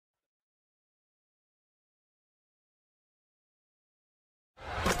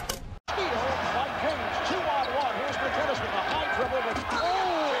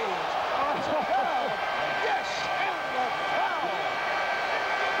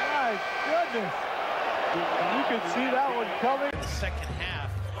goodness. You can see that one coming. The second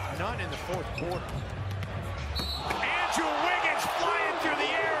half, not in the fourth quarter. Andrew Wiggins flying through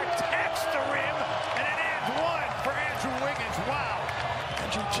the air, attacks the rim, and an and one for Andrew Wiggins. Wow.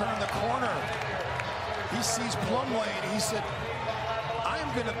 Andrew turned the corner. He sees Plumlee, and he said, I'm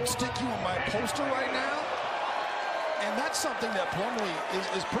going to stick you in my poster right now. And that's something that Plumlee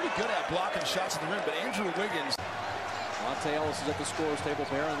is pretty good at, blocking shots at the rim. But Andrew Wiggins. Monte Ellis is at the scorer's table.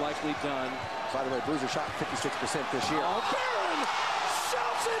 Barron likely done. By the way, Bruiser shot 56% this year. Oh, Barron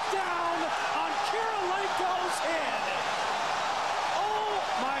shouts it down on Kirilenko's head. Oh,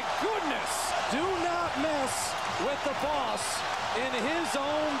 my goodness. Do not mess with the boss in his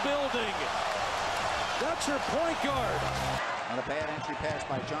own building. That's your point guard. On a bad entry pass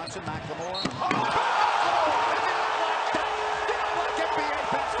by Johnson, McLemore.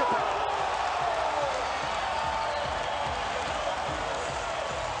 NBA basketball.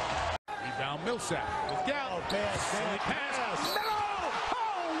 Rebound Millsap with Gallo. Pass. No! Oh,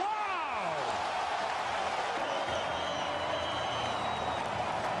 wow!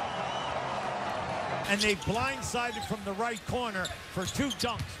 And they blindsided from the right corner for two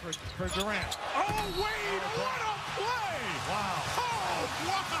dunks for Durant. Oh, Wade, what a play! Wow. Oh,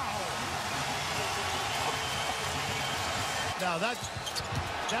 wow! Now that's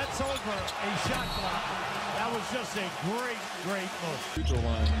over a shot clock. That was just a great move.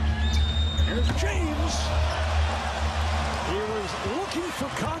 Here's James. He was looking for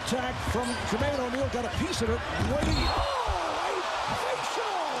contact from Jermaine O'Neal, got a piece of it. Wade. Oh, a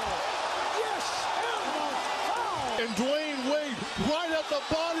facial! Yes, and a foul. And Dwayne Wade right at the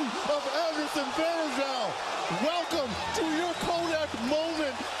body of Anderson Varejao. Welcome to your Kodak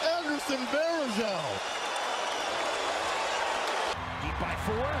moment, Anderson Varejao. Deep by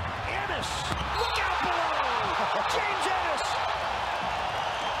four. Ennis. Look out below. James Ennis.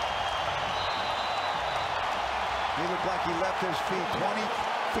 He looked like he left his feet 20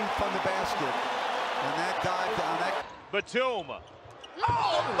 feet from the basket. And that dive down. Batum.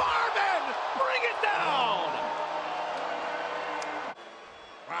 Oh, Marvin! Bring it down!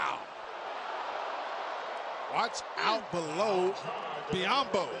 Wow. Watch out below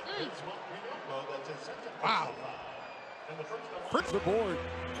Biombo. Wow. The board.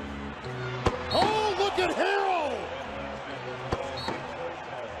 Oh, look at Harrell!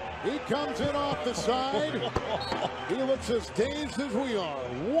 He comes in off the side. He looks as dazed as we are.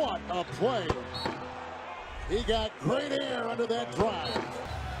 What a play. He got great air under that drive.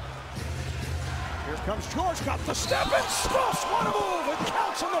 Here comes George, got the step and stuffs. What a move! It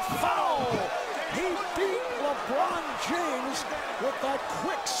counts on the foul. He beat LeBron James with that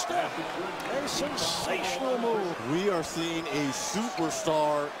quick step. A sensational move. We are seeing a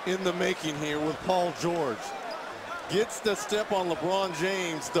superstar in the making here with Paul George. Gets the step on LeBron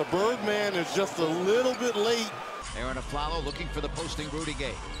James. The Birdman is just a little bit late. Aaron Aflalo looking for the posting Rudy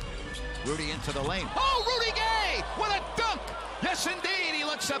Gay. Rudy into the lane. Oh, Rudy Gay! What a dunk! Yes, indeed. He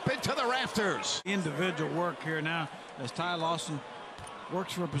looks up into the rafters. Individual work here now as Ty Lawson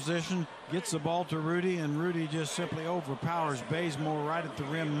works for a position, gets the ball to Rudy, and Rudy just simply overpowers Bazemore right at the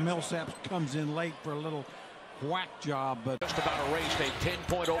rim. Millsap comes in late for a little whack job, but Just about erased a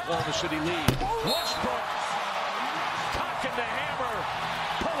 10-point Oklahoma City lead. Westbrook cocking the hammer,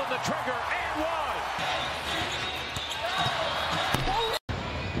 pulling the trigger, and one.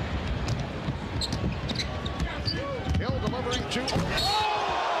 Hill delivering to.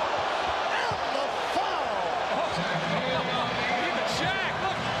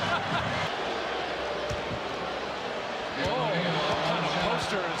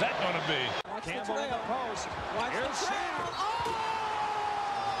 Is that going to be? Watch Campbell in the post. Watch the trail.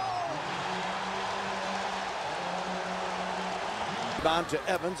 On to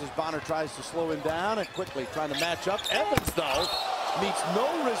Evans as Bonner tries to slow him down and quickly trying to match up. Evans, though, meets no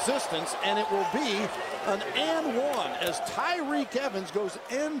resistance, and it will be an and one as Tyreek Evans goes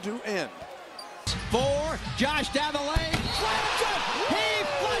end to end. Four. Josh down the lane. Slams it. He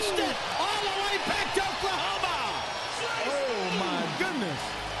flushed it all the way back to Oklahoma. Oh, my goodness.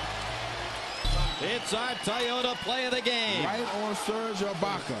 it's our Toyota play of the game. Right on Serge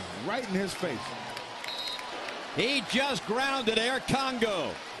Ibaka. Right in his face. He just grounded Air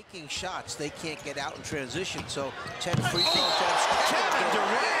Congo. Taking shots, they can't get out in transition, so 10 free throw attempts. Kevin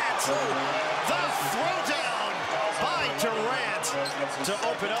Durant, the throwdown by Durant to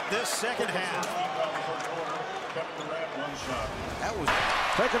open up this second half. That was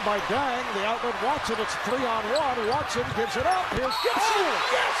taken by Dang. The outlet Watson. It's 3-on-1. Watson gives it up. Here's Gibson.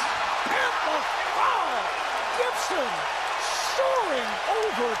 Oh, yes! And the foul. Gibson soaring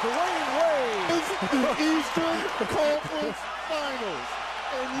over Dwayne Wade. The Eastern Conference Finals.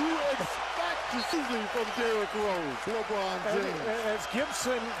 and you expect to see from Derrick Rose, LeBron James. As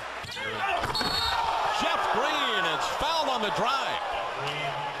Gibson. Jeff Green is fouled on the drive.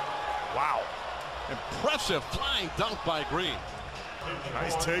 Wow. Impressive flying dunk by Green.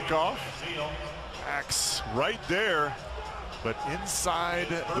 Nice takeoff. Axe right there, but inside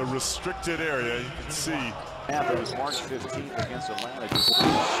the restricted area, you can see. It was March 15th against Atlanta. Just 7.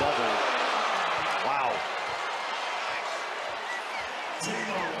 Wow.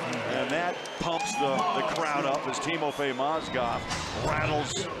 And that pumps the crowd up as Timofey Mozgov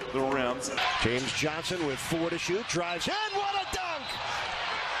rattles the rim. James Johnson with 4 to shoot, drives in, what a dunk!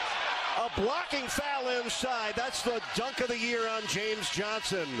 A blocking foul inside. That's the dunk of the year on James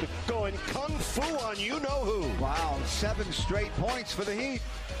Johnson. Going kung fu on you-know-who. Wow, 7 straight points for the Heat.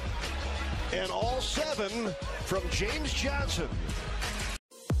 And all 7 from James Johnson.